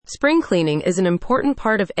Spring cleaning is an important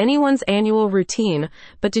part of anyone's annual routine,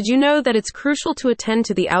 but did you know that it's crucial to attend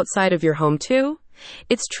to the outside of your home too?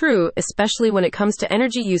 It's true, especially when it comes to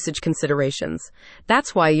energy usage considerations.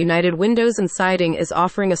 That's why United Windows and Siding is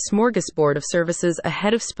offering a smorgasbord of services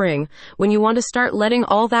ahead of spring when you want to start letting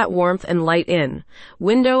all that warmth and light in.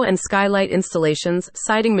 Window and skylight installations,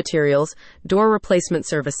 siding materials, door replacement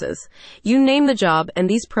services. You name the job and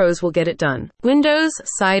these pros will get it done. Windows,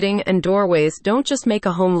 siding, and doorways don't just make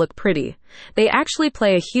a home look pretty. They actually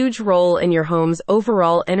play a huge role in your home's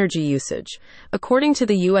overall energy usage. According to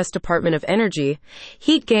the U.S. Department of Energy,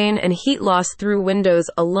 heat gain and heat loss through windows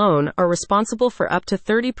alone are responsible for up to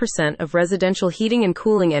 30% of residential heating and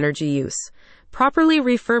cooling energy use. Properly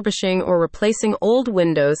refurbishing or replacing old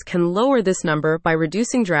windows can lower this number by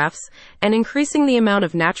reducing drafts and increasing the amount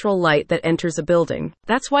of natural light that enters a building.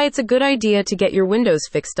 That's why it's a good idea to get your windows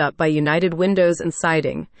fixed up by United Windows and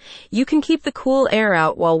Siding. You can keep the cool air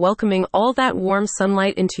out while welcoming all that warm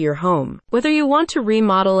sunlight into your home. Whether you want to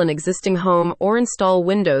remodel an existing home or install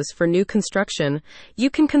windows for new construction, you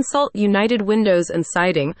can consult United Windows and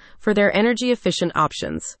Siding for their energy-efficient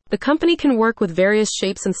options. The company can work with various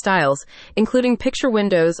shapes and styles, including picture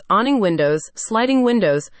windows, awning windows, sliding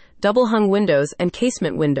windows, double-hung windows, and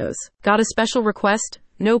casement windows. Got a special request?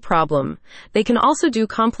 No problem. They can also do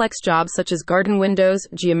complex jobs such as garden windows,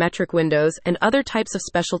 geometric windows, and other types of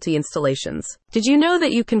specialty installations. Did you know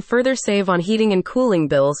that you can further save on heating and cooling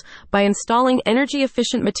bills by installing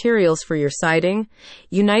energy-efficient materials for your siding?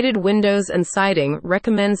 United Windows and Siding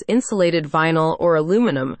recommends insulated vinyl or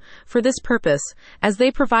aluminum for this purpose, as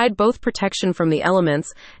they provide both protection from the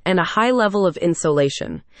elements and a high level of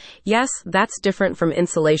insulation. Yes, that's different from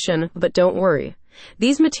insulation, but don't worry.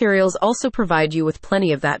 These materials also provide you with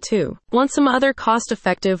plenty of that too. Want some other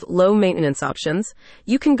cost-effective, low-maintenance options?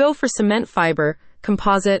 You can go for cement fiber,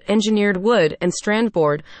 composite, engineered wood, and strand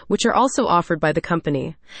board, which are also offered by the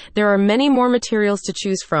company. There are many more materials to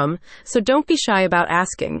choose from, so don't be shy about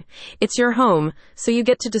asking. It's your home, so you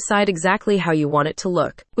get to decide exactly how you want it to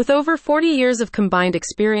look. With over 40 years of combined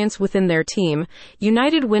experience within their team,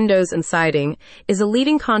 United Windows and Siding is a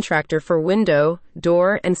leading contractor for window,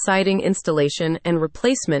 door, and siding installation and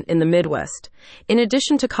replacement in the Midwest. In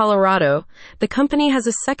addition to Colorado, the company has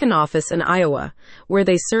a second office in Iowa, where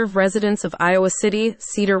they serve residents of Iowa City,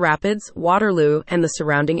 Cedar Rapids, Waterloo, and the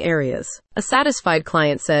surrounding areas. A satisfied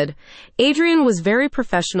client said, "Adrian was very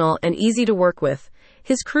professional and easy to work with.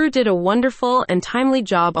 His crew did a wonderful and timely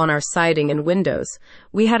job on our siding and windows.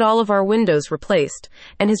 We had all of our windows replaced,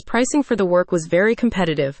 and his pricing for the work was very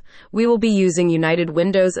competitive. We will be using United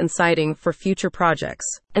Windows and Siding for future projects."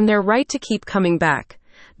 And they're right to keep coming back.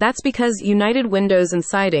 That's because United Windows and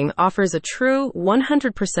Siding offers a true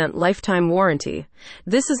 100% lifetime warranty.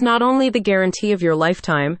 This is not only the guarantee of your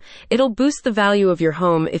lifetime, it'll boost the value of your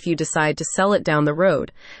home if you decide to sell it down the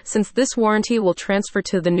road, since this warranty will transfer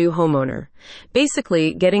to the new homeowner.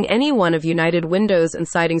 Basically, getting any one of United Windows and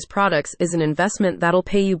Siding's products is an investment that'll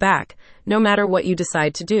pay you back, no matter what you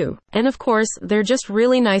decide to do. And of course, they're just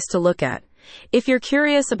really nice to look at. If you're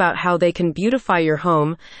curious about how they can beautify your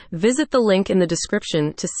home, visit the link in the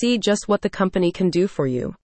description to see just what the company can do for you.